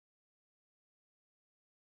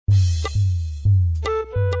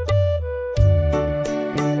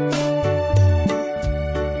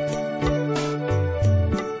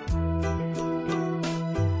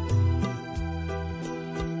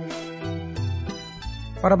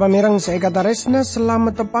Para pamirang saekataresna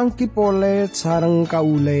selamat tepangki pole sareng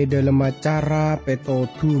kaule dalam acara Peto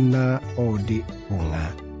Tuna Odi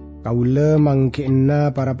Bunga. Kaule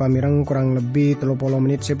mangkina para pamirang kurang lebih 30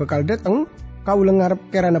 menit sebekal dateng. Kaule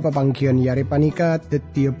ngarep kerana pepangkian yari panika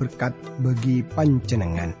detia berkat bagi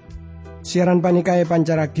panjenengan. Siaran panika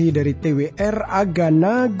pancaraki dari TWR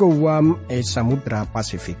Agana Guam Samudra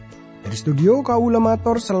Pasifik. Dari studio kaule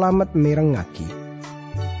matur selamat merengaki.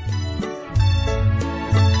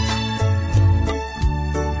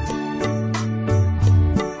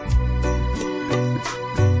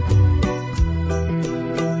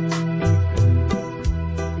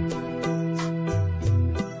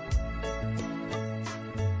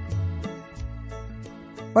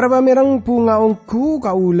 Para pamirang pungaungku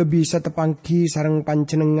kau lebih setepangki sareng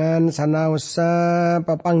panjenengan sanaosa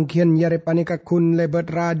papanggian yare panika kun lebet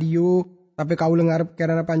radio tapi kau lengarep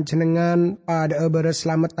karena panjenengan pada beres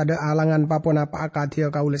selamat ada alangan papon apa akatia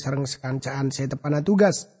kau le sareng sekancaan setepana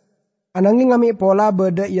tugas. Ananging ngami pola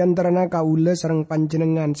beda yantarana kau le sareng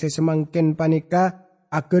panjenengan sesemangkin panika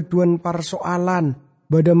akeduan persoalan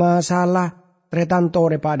beda masalah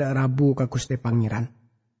tretantore pada Rabu ka Gusti Pangeran.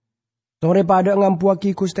 Tore pada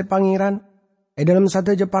ngampuaki Gusti Pangeran, dalam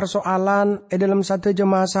satu je persoalan, dalam satu je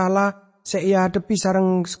masalah, seia hadepi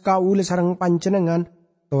sareng kaule sareng panjenengan,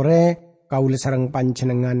 tore kaule sareng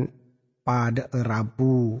panjenengan pada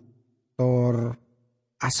Rabu, tor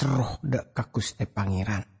asroh dek ka Gusti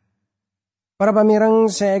Pangeran. Para pamirang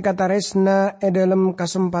saekataresna dalam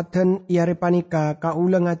kesempatan iare panika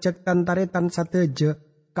kaule ngajak tantaretan sateje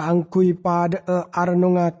kaangkui pada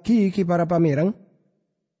arnongaki ki para pamirang.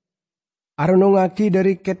 Arnongaki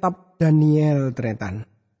dari kitab Daniel tretan.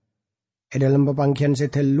 Dalam pepanggian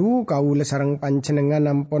setelu kaule sareng panjenengan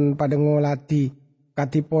ampun pada ngolati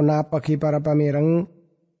katipun apa ki para pamireng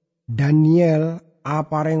Daniel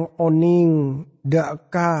apareng oning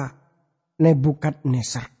deka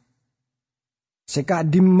Nebukadnesar. Seka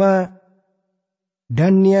dimma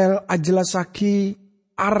Daniel ajelasaki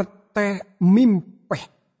arte mimpeh.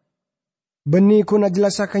 Beni kun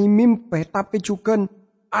ajelasaki mimpeh tapi cuken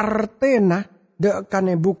artena deka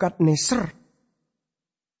Nebukadnesar.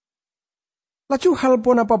 Lacu hal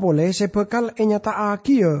pun apa boleh sebekal enyata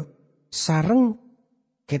akia sareng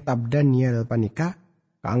kitab Daniel panika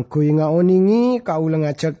kangkui ngaoningi kaula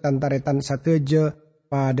ngajak tantaretan sateje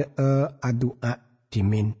pada adua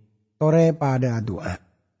dimin tore pada adua.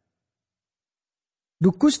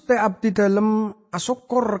 Dukus te abdi dalem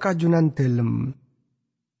asokor kajunan dalem.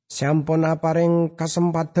 Sampun apareng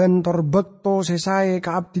kesempatan torbekto sesae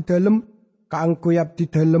ka abdi dalem kaangkui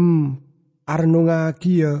abdi dalem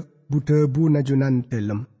arnongagia budebu najunan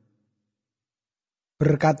dalem.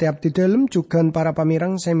 Berkati abdi dalem jugan para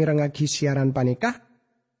pamirang semirangagi siaran panikah.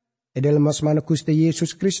 Dalem asmana Gusti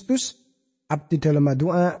Yesus Kristus abdi dalem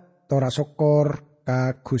adua tora sokor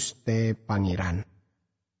ka Gusti Pangeran.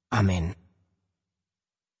 Amin.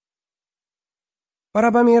 Para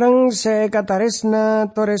pamirang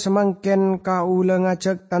saekataresna tore semangken kaula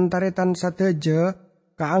ngajak tantaretan sateje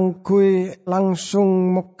kaangkui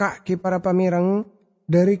langsung mekak ki para pamirang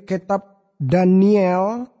dari kitab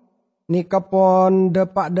Daniel nikapon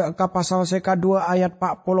depak deka pasal seka 2 ayat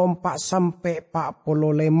 44 sampai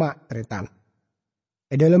 45 tretan.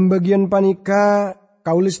 Dalam bagian panika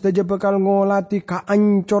kaulis teje bekal ngolati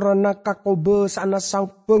kaancorana kakobe sana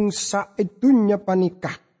saubeng saedunya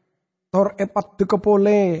panikah. Tor epat deke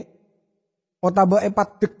pole, otaba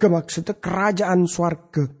epat deke maksudnya kerajaan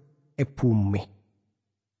swarga bumi.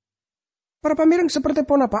 Para pamirang seperti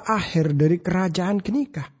pun apa akhir dari kerajaan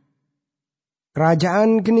kenikah.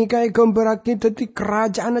 Kerajaan kenikah gambarake dadi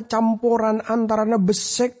kerajaan campuran antarana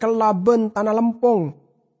besek kelaben tanah lempong.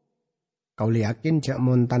 Kau yakin jak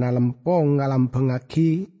mon tanah lempong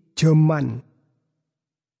ngalambengaki jaman.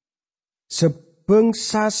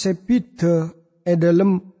 Sebangsa sebida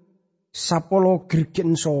dalam sapolo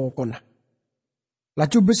gergen sokona.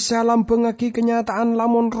 Laju besa lambengaki kenyataan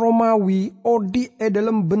lamun Romawi odi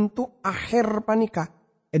dalam bentuk akhir panika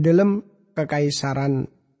dalam kekaisaran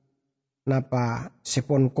napa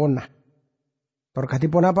sepon kona.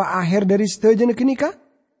 Torkatipun apa akhir dari sedajan kenika?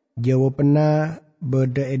 Jawabna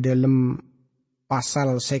beda dalam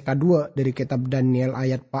pasal seka 2 dari kitab Daniel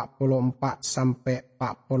ayat 44 sampai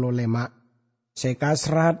 45. Seka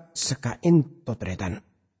serat seka into tretan.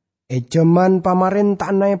 Jaman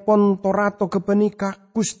pamarentah naipon torato kepenika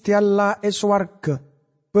Gusti Allah swarga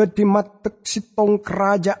bedi matek sitong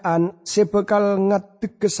kerajaan sebekal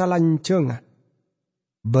ngatek kesalanjenga.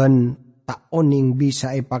 Ben tak oning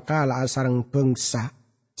bisa ipakala sareng bangsa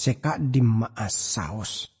seka dimaas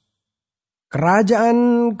saos.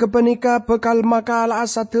 Kerajaan kepenika bekal makala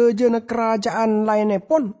asa tejena kerajaan lainnya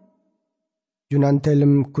pun. Junan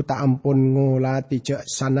telem ku tak ampun ngolati cek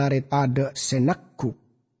sanare tade senakku.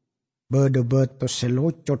 Bedo-bedo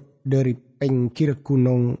selocot dari pengkir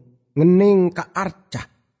gunung ngening ka arca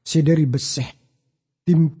sederi beseh.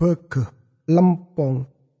 Timbeke, lempong,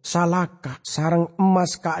 salaka, sarang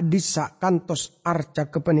emas ka disa kantos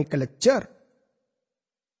arca kepenika lecer.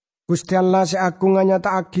 Gusti Allah se aku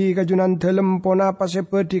nganyataake kajunan dalem pon apa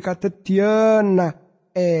sebedi kadediana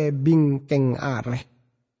bingkeng areh.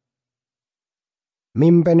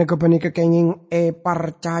 Mimpene kepenika kenging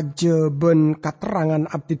parcaje ben katerangan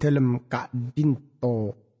abdi dalem kak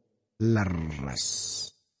dinto leres.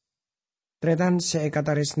 Tretan se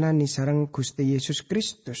kataresnani sareng Gusti Yesus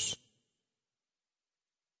Kristus.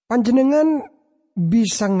 Panjenengan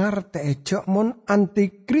bisa ngarte cek mon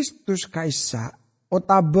antikristus kaisa.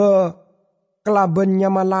 Otabe kelaben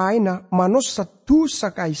nyama laina manusia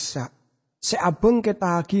dosa kaisa. Seabeng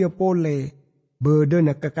kita kia pole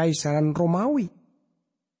bedena kekaisaran Romawi.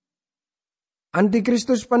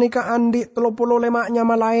 Antikristus panika andi 35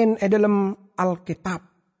 nyama lain dalam Alkitab.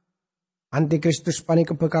 Antikristus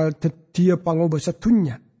panika bekal dedia pangoba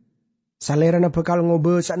sedunya. Salerana bekal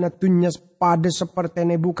ngoba sakna dunya pada seperti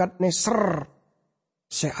Nebukadnezar.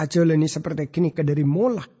 Seajaleni seperti kini ke dari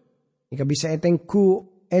mola. Ika bisa etengku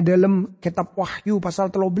dalam kitab Wahyu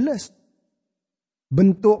pasal 13.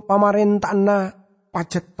 Bentuk pamarentana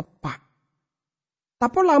pacet tepat.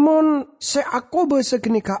 Tapi lamun seakobe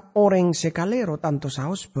sekenika orang sekalero tanto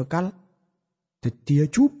saus bekal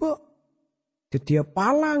dedia cuba, dedia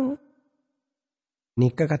palang.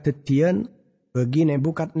 Nika kadedian bagi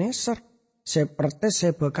Nebukadnezar seperti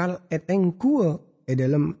sebekal etengku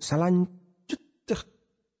dalam salancut.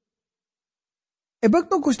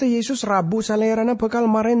 Bakto Gusti Yesus Rabu salerana bakal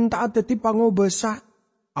marenta adeti pangobesa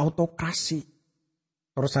autokrasi.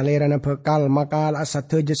 Terus salerana bakal makal asa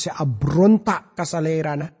teje se abrontak ka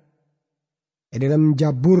salerana. Dalam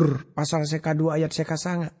Jabur pasal seka 2 ayat seka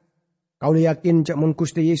sanga. Kau yakin cak mun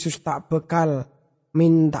Gusti Yesus tak bakal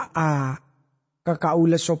minta ka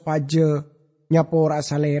kaula sopaje nyapora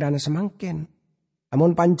salerana semangken.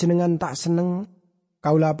 Amun panjenengan tak seneng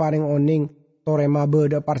kaula paring oning torema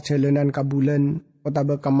beda perjalanan ka bulan.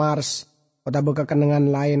 Otabe ke Mars, otabe ke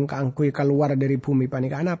kenangan lain kaangkui keluar dari bumi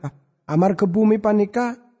panika apa? Amar ke bumi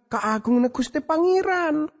panika kaagung na Gusti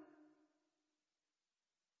Pangeran.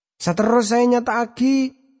 Saterus saya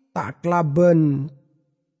nyataaki tak kelaben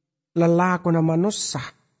lelako na manusia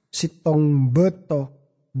sitong beto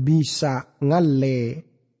bisa ngale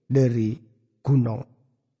dari gunung.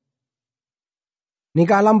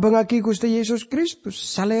 Nika alam bengaki Gusti Yesus Kristus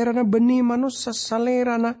salerana benih manusia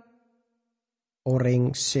salerana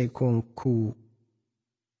orang sekongku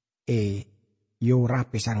yo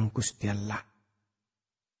rapi sareng Gusti Allah.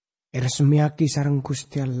 Resmiaki sareng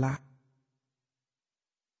Gusti Allah.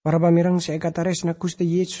 Para pamirang saya katares na Gusti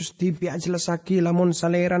Yesus tibi ajelasaki lamun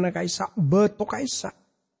salerana kaisa beto kaisa.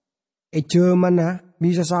 Mana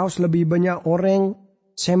bisa saus lebih banyak orang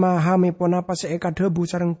semahami pon apa saya kadebu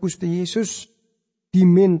sareng Gusti Yesus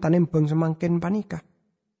dimin tanem bang semangken panika.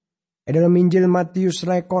 Dalam Injil Matius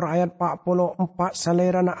rekor ayat 44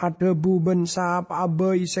 salerana ada buben sapa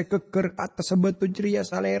abai sekeker kata sebetu jeria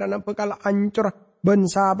salerana bekal ancur ben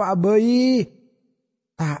sapa abai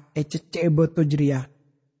tak ecece betu jeria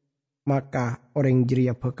maka orang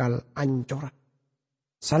jeria bekal ancur.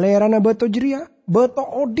 Salerana betu jeria betu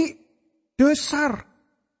odi dasar.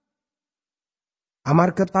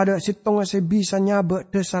 Amar ketada sitong se bisa nyabe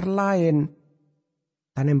dasar lain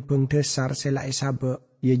tanem beng dasar selai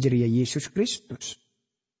sabe ya jeria Yesus Kristus.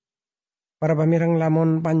 Para pamirang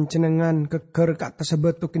lamun panjenengan keker kata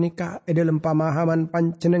sebetuk nika dalam pemahaman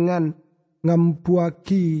panjenengan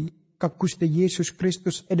ngampuaki ka Gusti Yesus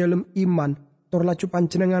Kristus dalam iman tor lacu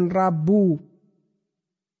panjenengan Rabu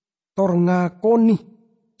tor ngakoni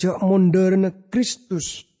jek monderne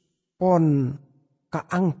Kristus pon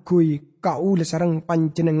kaangkui kaule sareng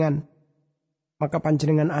panjenengan maka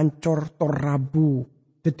panjenengan ancor tor Rabu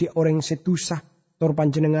dadi orang setusah tor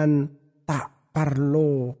panjenengan tak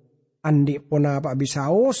parlo andi pona apa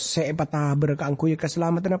bisa sepatah berkangkui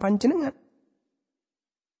keselamatan panjenengan.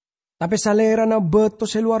 Tapi salerana beto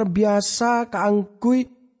seluar biasa kaangkui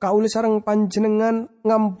kauli sarang panjenengan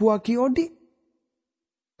ngampuaki odi.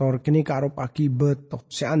 Tor kini karop aki beto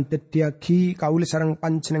seantet diaki kauli sarang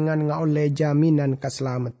panjenengan ngaole jaminan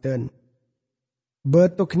keselamatan.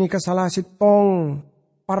 Beto kini kesalah sitong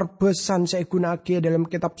parbesan saya gunake dalam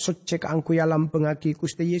kitab suci keangku alam pengaki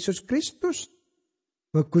Gusti Yesus Kristus.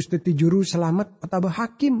 Bagus teti juru selamat atau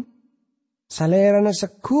hakim. Salerana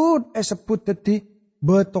sekut sebut teti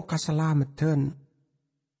beto kaselamatan.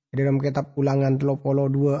 Dalam kitab Ulangan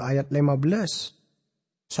 32 ayat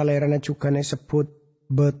 15. Salerana juga sebut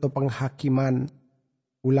beto penghakiman.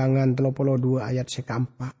 Ulangan 32 ayat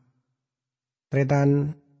sekampak.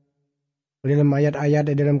 Tretan dalam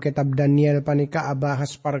ayat-ayat dalam kitab Daniel panika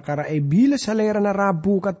abahas perkara bila salerana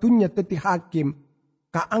rabu katunya teti hakim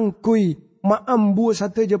kaangkui maambu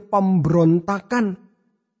sateja pemberontakan.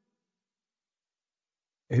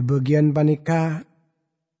 Bagian panika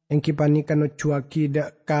engki panika no cuaki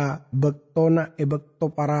dak ka bektona bekto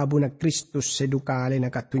parabu na Kristus sedukale na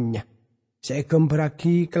katunya. Saya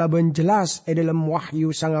kemberaki kelaban jelas dalam Wahyu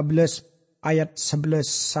 19 ayat 11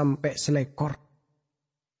 sampai selekor.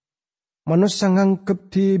 Manusia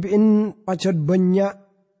ngangkep dibiin pacad banyak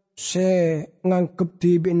se ngangkep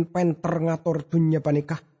dibiin penter ngator dunya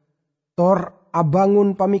panikah. Tor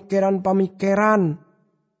abangun pamikiran-pamikiran.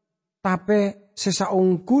 Tapi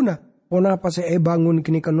sesaungkuna ponapa se bangun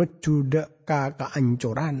kini kano juda ka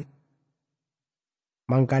keancuran.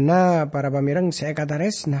 Mangkana para pamirang saya kata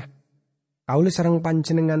resna. Kauli sarang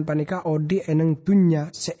panjenengan panika odi eneng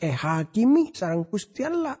dunya se hakimi sarang Gusti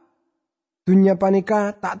Allah. Dunya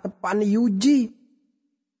panika tak tepan yuji.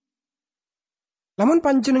 Lamun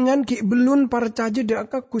panjenengan ki belum percaya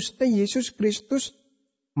deka Gusti Yesus Kristus,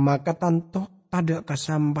 maka tanto tada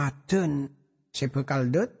kasambatan sebekal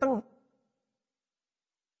dateng.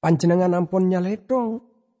 Panjenengan ampun nyaledong.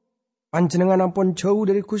 Panjenengan ampun jauh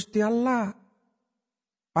dari Gusti Allah.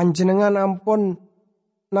 Panjenengan ampun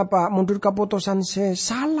napa mundur keputusan se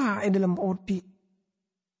salah dalam odi.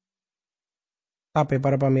 Tapi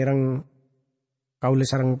para pamirang kaule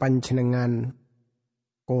sareng panjenengan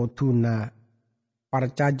koduna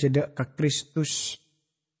parcaja dek ka Kristus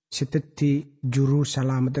seteti juru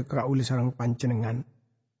selamat ka kaule sareng panjenengan.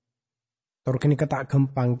 Tor kini kata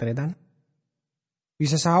gampang tretan.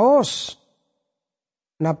 Bisa saos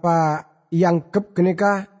napa yang kep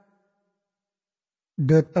kenika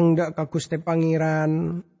dateng dak ka Gusti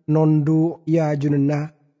Pangeran nondu ya junena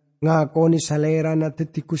ngakoni salerana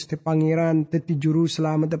teti Gusti Pangeran teti juru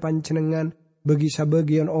selamat panjenengan. Bagi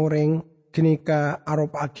sebagian orang kenika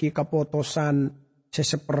arop aki kapotosan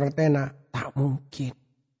sesepertena tak mungkin.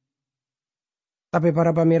 Tapi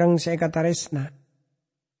para pamirang saya kata resna.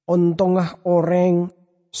 Ontongah orang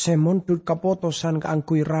semontut kapotosan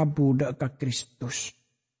keangkui rabu dak ka Kristus.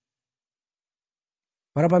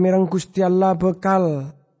 Para pamirang Gusti Allah bekal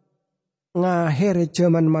ngahere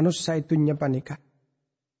zaman manusia itunya panika.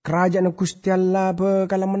 Kerajaan Gusti Allah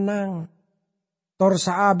bekal menang. Tor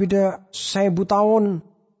saabida 1000 tahun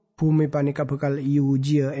bumi panika bakal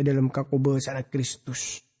iuji dalam kakubesan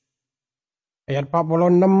Kristus. Ayat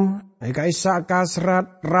 46 Kaisa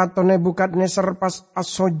kasrat Ratu Nebukadnezar pas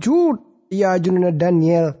asojud ia jununa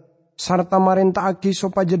Daniel sarta marenta aki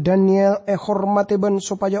sopaja Daniel hormate ban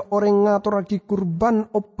sopaja orang ngatur aki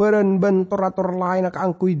kurban operan ban torator lain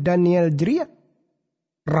angkui Daniel jeria.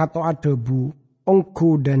 Ratu adebu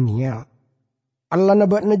ongku Daniel. Allah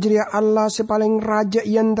nabat najriya Allah sepaling raja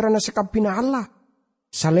yantrana sekapina Allah.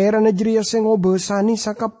 Salera najriya sengobesani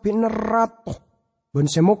sakapina rato. Ben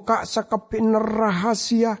semoka sakapina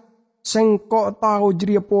rahasia. Sengko tahu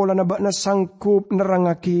jriya pola nabat na sangkup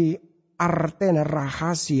nerangaki artena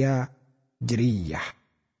rahasia jriya.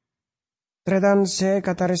 Tretan se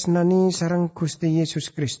kataresnani sarang Gusti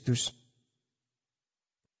Yesus Kristus.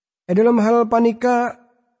 Dalam hal panika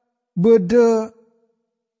beda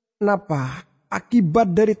napa?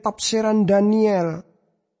 Akibat dari tafsiran Daniel,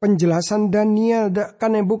 penjelasan Daniel dak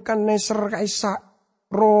kane bukan neser kaisa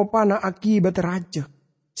ropana akibat raja.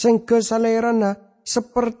 Seng kesalerana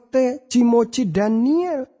seperti cimoci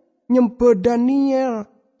Daniel, nyempe Daniel,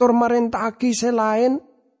 tor marenta aki selain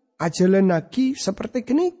ajalan aki seperti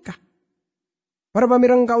kenikah. Para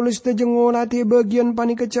pamirang kaulis te jengolati bagian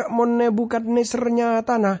panikecak mon Nebukadnezar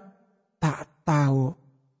nyatana tak tahu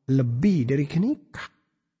lebih dari kenikah.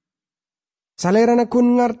 Salerana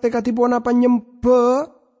kun ngarte katipon apa nyembe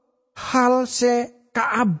hal se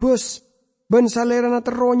kaabes ben salerana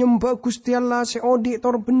tero nyembe Gusti Allah se odi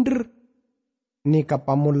tor bener. Nika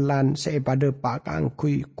pamulan se pada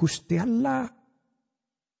pakangkui Gusti Allah.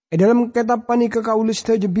 Dalam kitab panika kaulis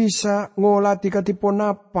teje bisa ngolati katipon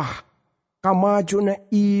apa kamaju na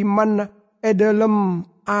iman dalam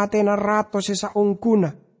atena rato sesa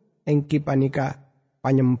ongkuna engki panika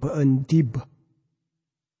panyembeen tiba.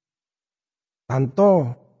 Tanto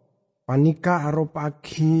panika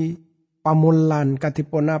aropaki pamulan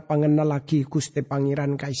katipona pangenal lagi Gusti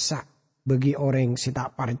Pangeran Kaisa bagi orang si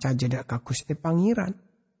tak percaya dak ka Gusti Pangeran.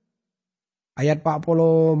 Ayat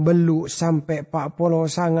 40 belu sampai 40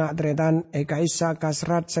 sangat tretan kaisa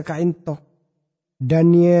kasrat sekainto.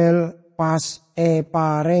 Daniel pas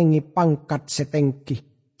parengi pangkat setengki.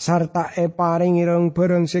 Sarta parengi rong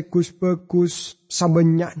bareng segus bagus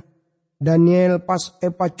sabenyan. Daniel pas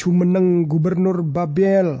pacumeneng gubernur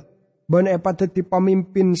Babel. Ban dadi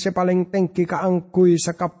pamimpin sepaling tengki kaangkui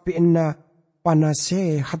sakapina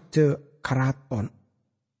panasehat keraton.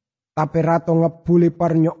 Tapi rato ngepuli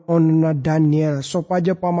parnyoon na Daniel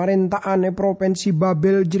sopaja pemerintahan provinsi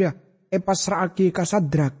Babel jira pasraki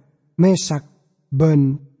kasadrak Mesak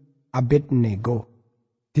ben Abednego.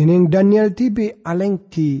 Dining Daniel tibi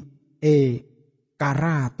alengki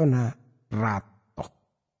karatona rato.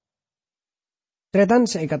 Tretan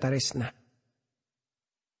seikatarisna.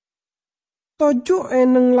 Tojo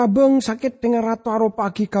eneng labeng sakit dengan ratu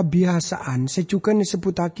aropagi kebiasaan sejuga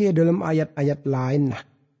disebutaki dalam ayat-ayat lain.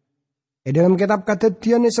 Dalam kitab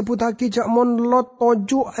Kejadian disebutaki jakmon Lot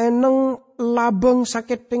tojo eneng labeng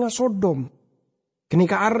sakit dengan Sodom.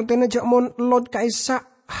 Kenika artinya jakmon Lot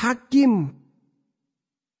kaisa hakim.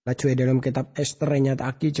 Laju dalam kitab Ester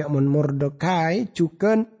nyataki jakmon Mordekai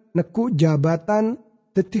juga neku jabatan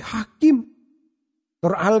dadi hakim.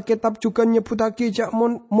 Tor Alkitab juga nyebutaki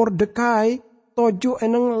jakmon Mordekai tojo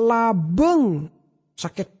eneng labeng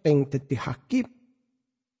saketeng dadi hakim.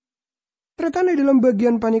 Ternyata dalam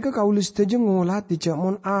bagian panika kaulis teje ngolati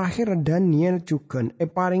jakmon akhir Daniel juga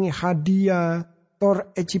paringi hadiah tor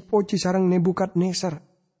ecipoci sarang Nebukadnezar.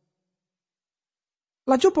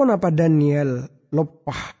 Laju pon apa Daniel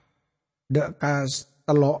lopah dekas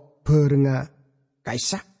telok berenga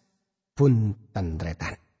kaisa punten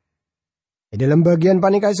tretan. Dalam bagian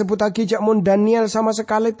panika sebutaki jakmon Daniel sama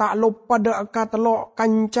sekali tak lupa deka telok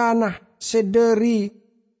kancana sederi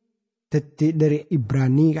detik dari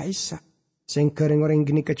Ibrani kaisa. Sing kering orang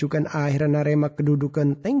gini kecukan akhirnya narema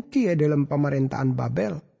kedudukan tengki dalam pemerintahan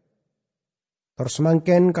Babel. Terus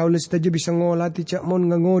mangken kaulis saja bisa ngolati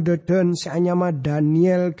jakmon ngengode dan seanyama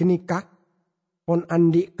Daniel genika pon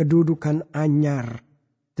andi kedudukan anyar.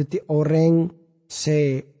 Detik orang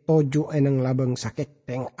se tojo eneng labeng sakit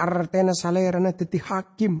teng artena salerana teti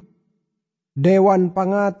hakim dewan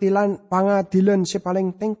pangadilan si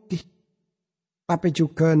paling tengki tapi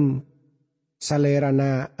juga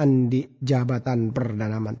salerana andi jabatan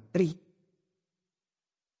Perdana Menteri.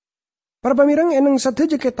 Para pamirang eneng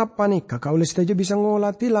sateja kitab panika kaulis saja bisa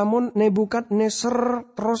ngolati lamun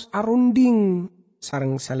Nebukadnezar terus arunding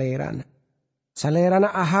sareng salerana.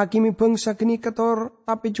 Salerana ahakimi bangsa kini ketor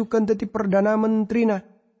tapi juga dadi Perdana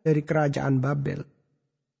Menteri dari kerajaan Babel.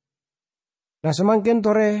 Nah semakin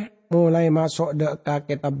tore mulai masuk ke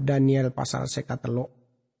kitab Daniel pasal sekatelo.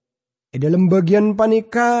 Dalam bagian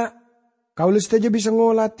panika kaulis saja bisa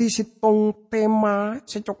ngolati sitong tema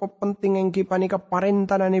secokop penting yang ki panika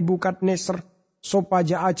parentana Nebukadnezar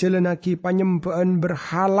sopaja ajalenaki panyembahan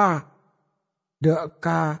berhala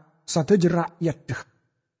deka satu rakyat deh.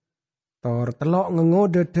 Tor telok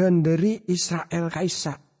ngengode dan dari Israel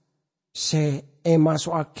kaisa se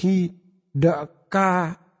masuaki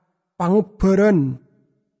deka pangubaran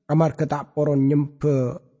kamar ketak poron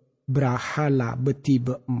nyembe berhala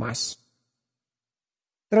betibe emas.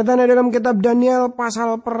 Ternyata dalam kitab Daniel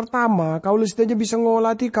pasal pertama kaulis saja bisa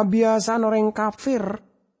ngolati kebiasaan orang kafir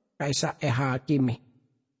kaisa hakimi.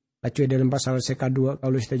 Lalu dalam pasal seka-2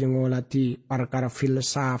 kaulis saja ngolati perkara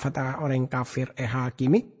filsafat orang kafir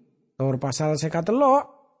hakimi. Tor pasal seka-3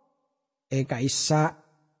 kaisa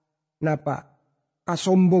napa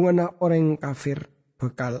kasombongan orang kafir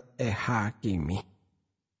bekal hakimi.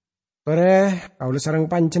 Tore kaulis sareng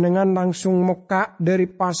panjenengan langsung muka dari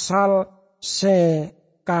pasal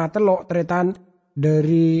sekatelok tretan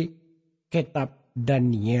dari kitab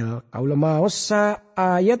Daniel. Kaula mau sa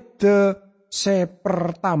ayat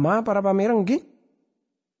pertama para pamireng nggih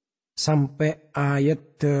sampai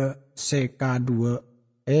ayat seka-2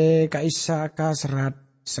 kaisa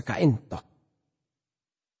kasrat sekainto.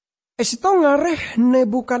 Esito ngareh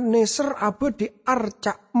Nebukadnezar abdi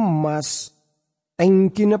arca emas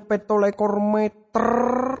tengkine 17 meter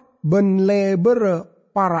ben lebar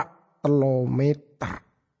para kilometer.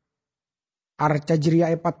 Arca jeria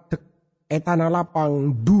patek tanah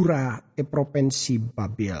lapang dura provinsi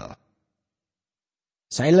Babel.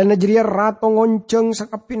 Sailana jeria rato ngonceng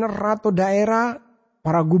sakapina rato daerah,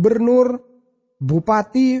 para gubernur,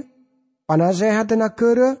 bupati, panasehat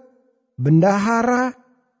negara, bendahara,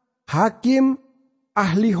 hakim,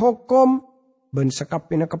 ahli hukum, ben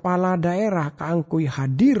sakapina kepala daerah kaangkui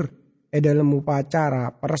hadir dalam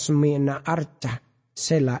upacara peresmian arca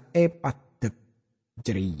sela patek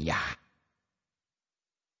jeria.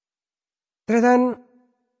 Tretan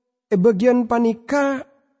bagian panika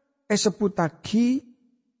seputaki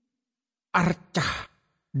arcah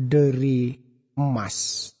dari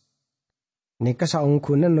emas. Nika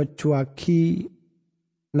saungkuna no cuaki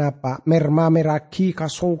napa merma meraki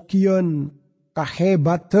kasokian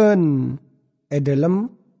kahebatan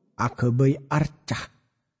dalam akebay arcah.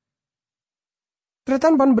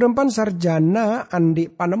 Tretan pan berempan sarjana andi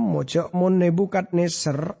panemo cek mon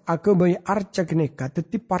Nebukadnezar akebay arcah nika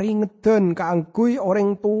teti paringeten kaangkui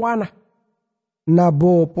orang tuana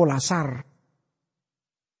nabo polasar.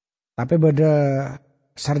 Tapi beda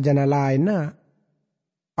sarjana lainnya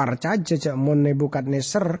parcaja cek mon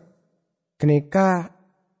Nebukadnezar kenika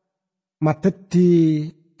mateti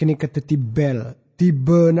kenika teti bel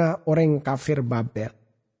tibena orang kafir Babel.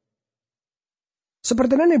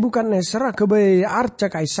 Sepertinya Nebukadnezar akebay arca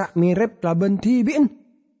kaisa mirip laban tibin.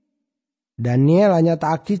 Daniel hanya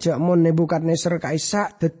taki cek mon Nebukadnezar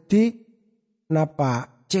kaisa teti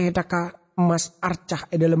napa cetaka emas arcah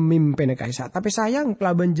dalam mimpi kaisa. Tapi sayang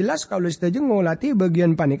laban jelas kalau saja ngolati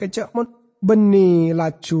bagian panik cek mon beni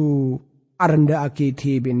lacu arenda aki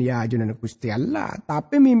tibin ya junan Gusti Allah.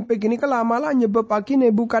 Tapi mimpi kini kelamala nyebabaki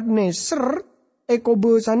Nebukadnezar eko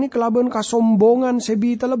besani kelaban kasombongan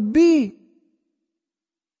sebita lebih.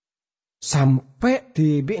 Sampai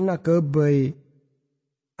tibina kebay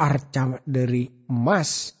arca dari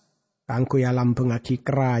emas kangku ya lampengaki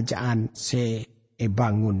kerajaan se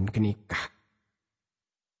bangun kenikah.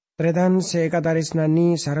 Tretan se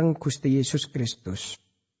katarisnani sareng Gusti Yesus Kristus.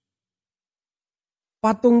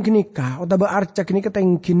 Patung kenikah otaba arca kenikah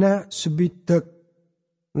tengkina sebidek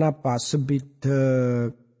napa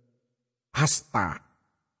sebidek hasta.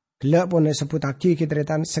 Gila pun seputaki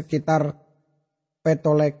kitretan sekitar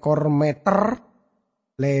 7 meter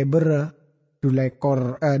lebar 2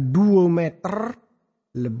 meter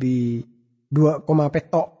lebih 2,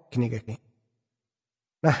 petok gini.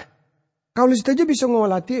 Nah, kalau saja bisa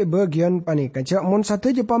ngolati bagian panika cak mon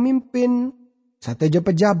sateja pamimpin, sateja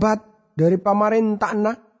pejabat dari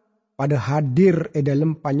pamarentahna pada hadir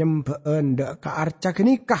dalam panyembahan dak ka arca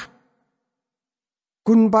kenikah.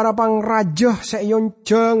 Kun para pangrajah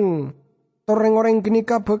seyonceng orang-orang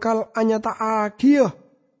kenika bakal anyata agia.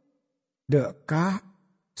 Deka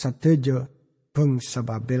sateja bangsa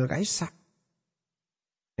Babel kaisa.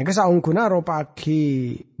 Nika saungkuna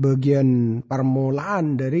ropaki bagian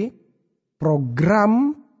permulaan dari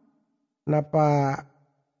program napa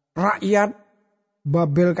rakyat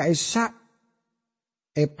Babel kaisa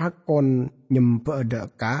epakon nyembah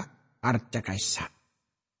deka arca kaisa.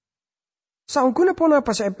 Saungkuna pun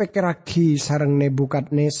apa saya pikir lagi sarang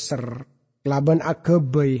Nebukadnezar laban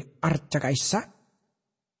akebay arca kaisa.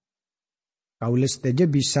 Kaulis saja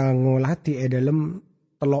bisa ngolati dalam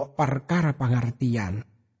telok perkara pengertian.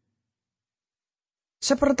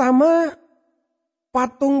 Sepertama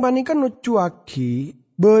patung panikan nucuaki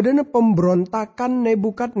badan pemberontakan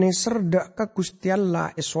Nebukadnezar dak ka Gusti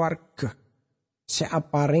Allah eswarga.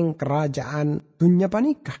 Seaparing kerajaan dunia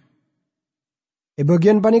panika.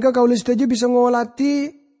 Bagian panika kaulis saja bisa ngolati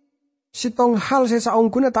sitong hal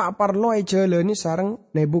sesaungkuna tak parlo jalani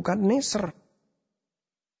sareng Nebukadnezar.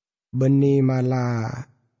 Beni malah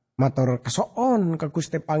mator kasoon ke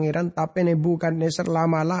Gusti Pangeran tapi Nebukadnezar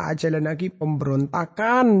malah ajalan lagi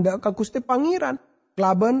pemberontakan dak ke Gusti Pangeran.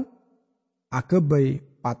 Kelaban akebay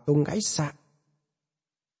patung kaisa.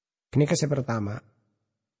 Ini kasih pertama.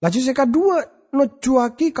 Laju se kedua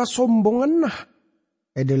nujuaki kasombongan nah.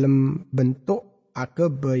 Dalam bentuk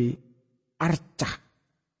akebay arcah.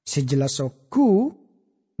 Sejelas oku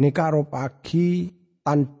nikaro pagi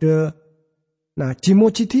tanda nah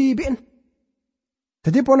jimoci tibin.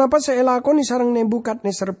 Jadi pon apa saya lakoni sarang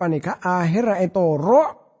Nebukadnezar panika akhir etoro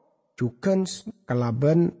juga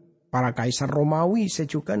kelaban para kaisar Romawi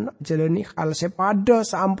sejukan jalani hal sepada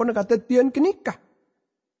saampun katetian kenikah.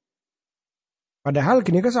 Padahal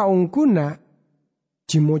kenikah saungkuna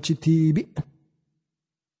jimoci tibin.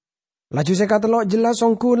 Laju saya kata lo jelas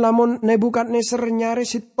songku lamun Nebukadnezar nyari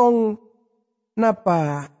sitong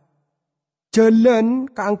napa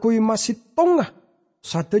jalan kaangkui masih tongah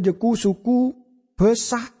satu jeku suku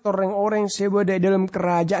besah orang-orang sebeda dalam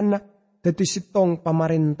kerajaan dadi sitong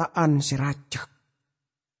pemerintahan si raja.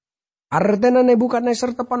 Artena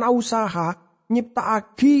Nebukadnezar tepan usaha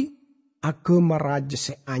nyiptaaki agama raja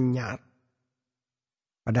seanyar.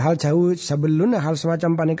 Padahal jauh sebelumnya hal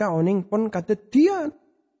semacam panika oning pun katetian.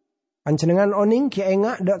 Panjenengan oning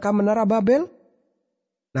kienga dak ka menara Babel.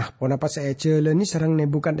 Nah, pona pas saya jalani sareng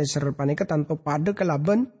Nebukadnezar panika tanto pada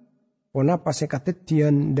kelaban pona pas saya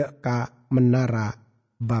katetian dak ka menara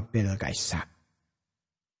Babel kaisa.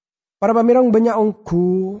 Para pamirang banyak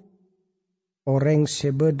ongku orang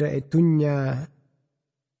sebeda itunya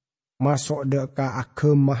masuk deka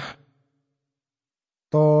akemah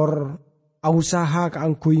tor usaha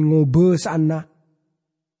kaangkui ngobe sana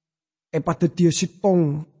patetia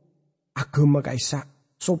sitong agama kaisa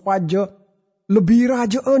sopaja lebih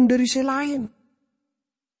rajaan dari selain.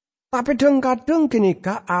 Tapi kadang kini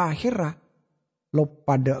ka akhirah lo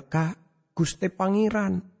pada ka Gusti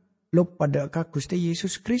Pangeran, lo pada ka Gusti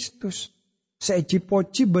Yesus Kristus.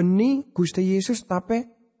 Seji-poci beni Gusti Yesus tapi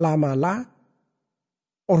lamalah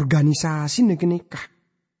organisasi kini ka.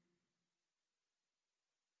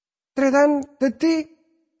 Tretan teti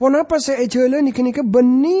ponapa sejalan kini ka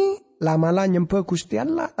beni lamalah nyembah Gusti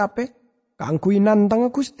Allah tapi kaangkui nantang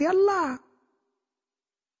Gusti Allah.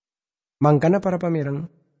 Mangkana para pamirang,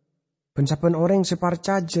 pensapan orang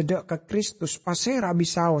separca jeda ke Kristus pasera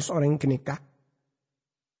bisaos orang kenikah.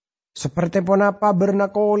 Seperti ponapa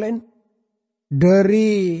bernakolen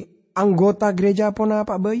dari anggota gereja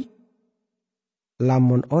ponapa bayi.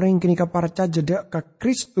 Lamun orang kenikah parca jeda ke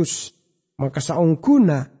Kristus, maka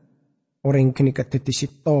saungkuna orang kenikah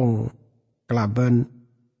tetisitong kelaban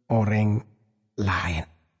orang lain.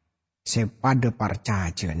 Sepada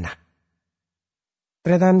parca jenah.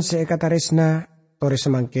 Tretan sekataresna tore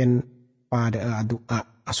semakin pada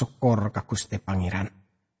doa asokor ka Gusti Pangeran.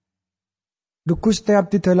 Gusti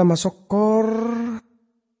abdi dalam asokor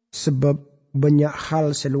sebab banyak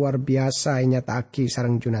hal seluar biasa nyataki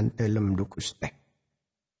sareng junan dalam Gusti.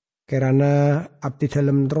 Karena abdi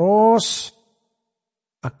dalam terus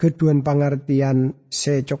ageduan pangertian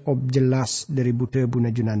secokop jelas dari Buddha buna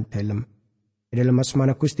junan dalam. Dalam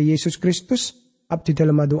asmana Gusti Yesus Kristus abdi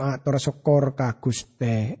dalam doa tora sokor ka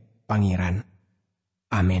Gusti Pangeran.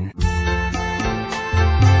 Amin.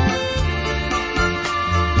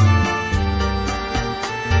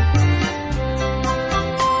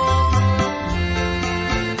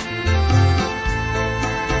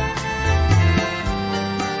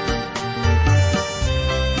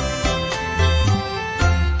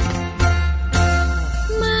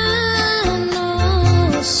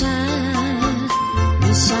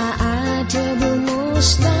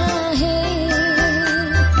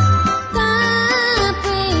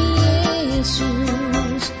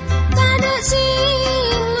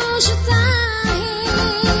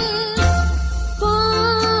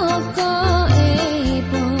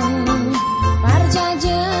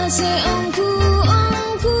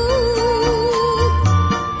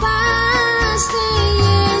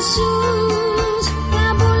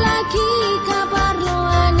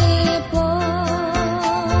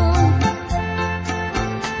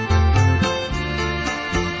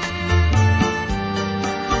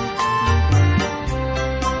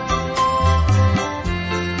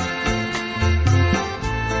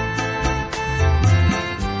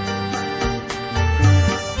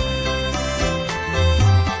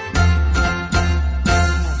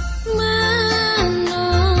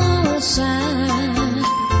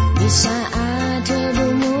 Bisa